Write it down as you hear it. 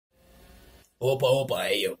Opa, opa,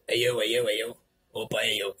 é eu. Opa,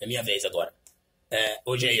 é eu. É minha vez agora.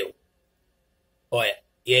 Hoje é eu. Olha,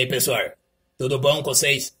 e aí, pessoal? Tudo bom com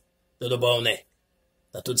vocês? Tudo bom, né?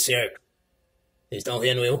 Tá tudo certo. Vocês estão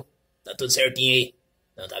vendo eu? Tá tudo certinho aí?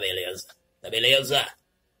 Então tá beleza. Tá beleza?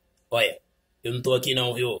 Olha, eu não tô aqui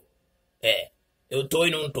não, viu? É, eu tô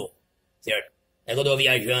e não tô, certo? É que eu tô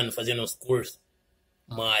viajando, fazendo uns cursos,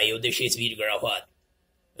 mas eu deixei esse vídeo gravado.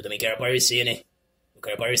 Eu também quero aparecer, né? Eu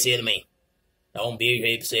quero aparecer também. Dá um beijo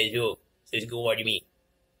aí pra vocês, viu? Vocês que gostam de mim.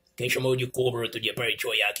 Quem chamou de cobra outro dia pra gente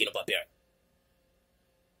olhar aqui no papel?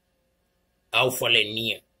 Alfa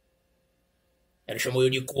Leninha. Ela chamou eu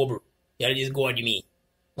de cobra. E ela disse que gosta de mim.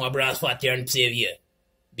 Um abraço fraterno pra você, via.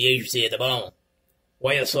 Beijo pra você, tá bom?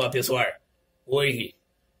 Olha só, pessoal. Hoje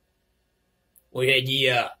é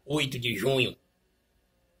dia 8 de junho.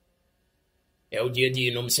 É o dia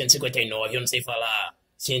de número 159. Eu não sei falar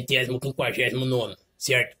centésimo, quinquagésimo nono,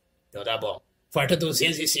 certo? Então tá bom. Falta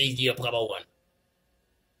 206 dias pra acabar o ano.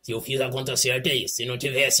 Se eu fiz a conta certa é isso. Se não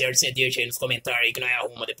tiver certo, você deixa aí nos comentários aí que nós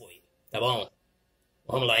arruma depois. Tá bom?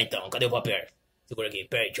 Vamos lá então. Cadê o papel? Segura aqui.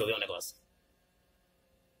 Pera aí, deixa eu ver um negócio.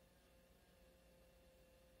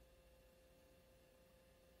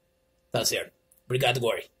 Tá certo. Obrigado,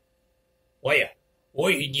 Gore. Olha,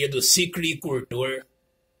 hoje é dia do citricultor.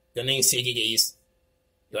 Eu nem sei o que é isso.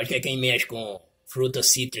 Eu acho que é quem mexe com fruta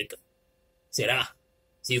cítrica. Será?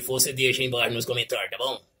 Se for, você deixa aí embaixo nos comentários, tá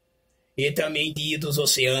bom? E também dia dos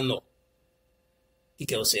oceanos. O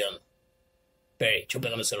que é oceano? Pera aí, deixa eu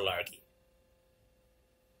pegar meu celular aqui.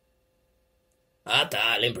 Ah,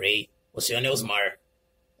 tá, lembrei. Oceano é os mar.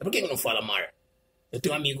 Mas por que não fala mar? Eu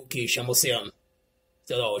tenho um amigo que chama oceano.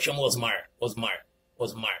 Eu chamo Osmar. Osmar.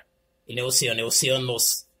 Ele é oceano, é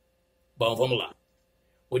oceanos. Bom, vamos lá.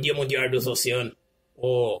 O Dia Mundial dos Oceanos.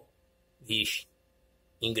 Vixe.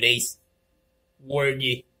 Em inglês.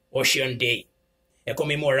 World Ocean Day. É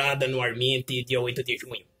comemorada anualmente dia 8 de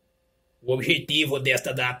junho. O objetivo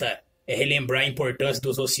desta data é relembrar a importância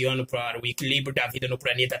dos oceanos para o equilíbrio da vida no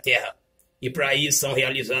planeta Terra. E para isso são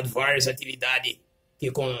realizadas várias atividades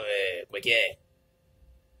de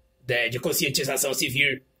conscientização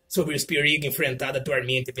civil sobre os perigos enfrentados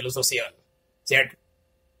atualmente pelos oceanos. Certo?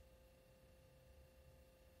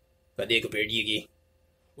 Cadê que eu perdi aqui?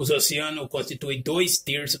 Os oceanos constituem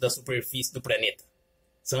 2/3 da superfície do planeta.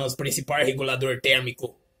 São os principais reguladores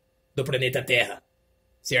térmicos do planeta Terra.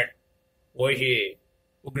 Certo? Hoje,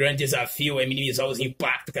 o grande desafio é minimizar os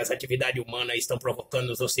impactos que as atividades humanas estão provocando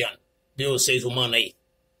nos oceanos. Viu, vocês humanos aí?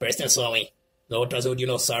 Presta atenção, hein? Não vou trazer o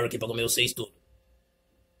dinossauro aqui pra comer vocês tudo.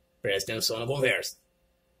 Presta atenção na conversa.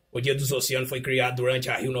 O Dia dos Oceanos foi criado durante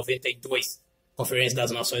a Rio 92, Conferência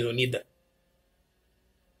das Nações Unidas,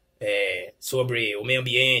 sobre o meio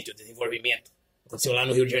ambiente, o desenvolvimento. Aconteceu lá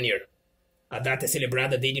no Rio de Janeiro. A data é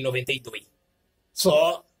celebrada desde 92.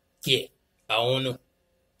 Só que a ONU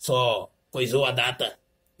só coisou a data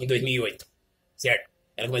em 2008. Certo?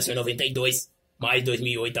 Ela começou em 92, mas em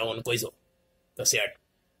 2008 a ONU coisou. Tá certo?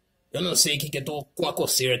 Eu não sei o que eu tô com a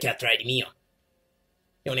coceira aqui atrás de mim, ó.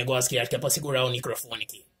 É um negócio que acho que é pra segurar o microfone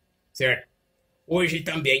aqui. Certo? Hoje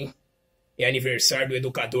também é aniversário do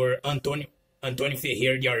educador Antônio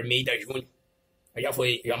Ferreira de Almeida Júnior.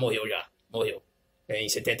 Já morreu já. Morreu. Em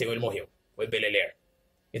 71 ele morreu. Foi belelér.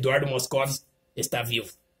 Eduardo Moscovitz está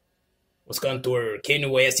vivo. Os cantores Kanye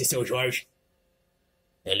West e Seu Jorge.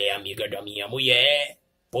 Ela é amiga da minha mulher.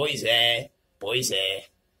 Pois é.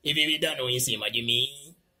 E vive dando em cima de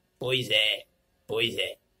mim. Pois é.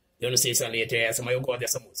 Eu não sei se a letra é essa, mas eu gosto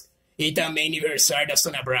dessa música. E também aniversário da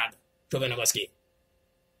Sônia Braga. Deixa eu ver um negócio aqui.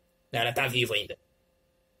 Ela tá viva ainda.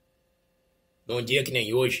 Num dia que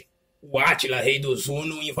nem hoje, o Átila, rei dos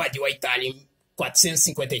Hunos, invadiu a Itália em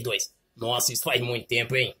 452. Nossa, isso faz muito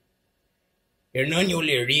tempo, hein? Hernani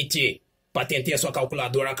Olerite patenteia sua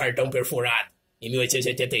calculadora a cartão perfurado em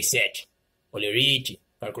 1887. Olerite,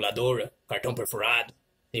 calculadora, cartão perfurado.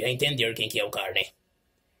 Vocês já entenderam quem que é o cara, né?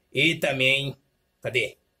 E também,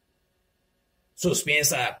 cadê?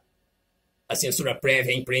 Suspensa a censura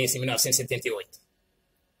prévia à imprensa em 1978.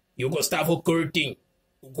 E o Gustavo Kurtin,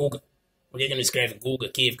 o Guga. Por que ele não escreve Guga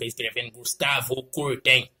aqui? Fica escrevendo Gustavo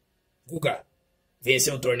Kurtin. Guga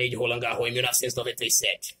venceu o torneio de Roland Garros em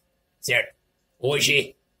 1997. Certo?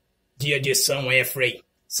 Hoje, dia de São Efrem,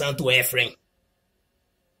 Santo Efrem,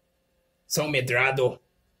 São Medrado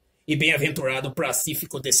e bem-aventurado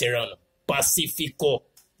Pacífico de Serrano. Pacífico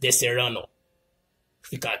de Serrano. Vou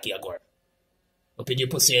ficar aqui agora. Vou pedir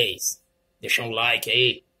pra vocês deixar um like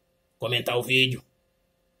aí, comentar o vídeo.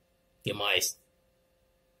 Que mais,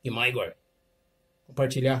 Igor?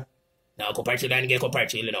 Compartilhar. Não, compartilhar ninguém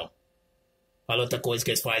compartilha, não. Fala outra coisa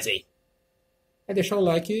que eles fazem aí. É deixar o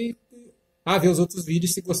like Ah, ver os outros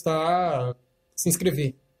vídeos, se gostar, se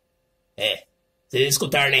inscrever. É, vocês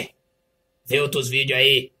escutaram, né? Vê outros vídeos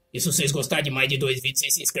aí. E se vocês gostarem de mais de 2 vídeos,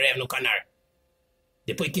 vocês se inscrevem no canal.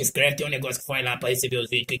 Depois que inscreve, tem um negócio que faz lá pra receber os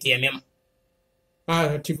vídeos. O que é mesmo?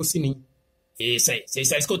 Ah, ativa o sininho. Isso aí. Vocês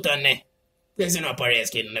estão escutando, né? Por que você não aparece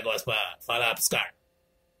aqui no negócio pra falar pros caras?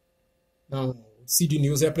 Não, o Cid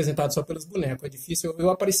News é apresentado só pelos bonecos. É difícil. Eu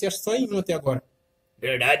apareci acho, só em um até agora.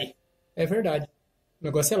 Verdade? É verdade. O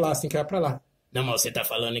negócio é lá, você tem que ir pra lá. Não, mas você tá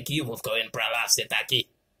falando aqui, eu vou ficar indo pra lá, você tá aqui.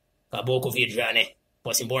 Acabou com o vídeo já, né?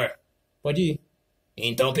 Posso ir embora? Pode ir.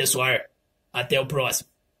 Então, pessoal, até o próximo.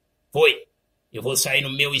 Foi. Eu vou sair no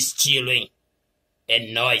meu estilo, hein?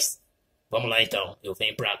 É nóis. Vamos lá, então. Eu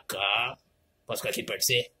venho pra cá. Posso ficar aqui perto de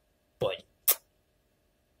você? Pode.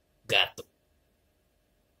 Gato.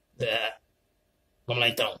 Ah, vamos lá,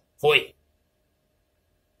 então. Foi.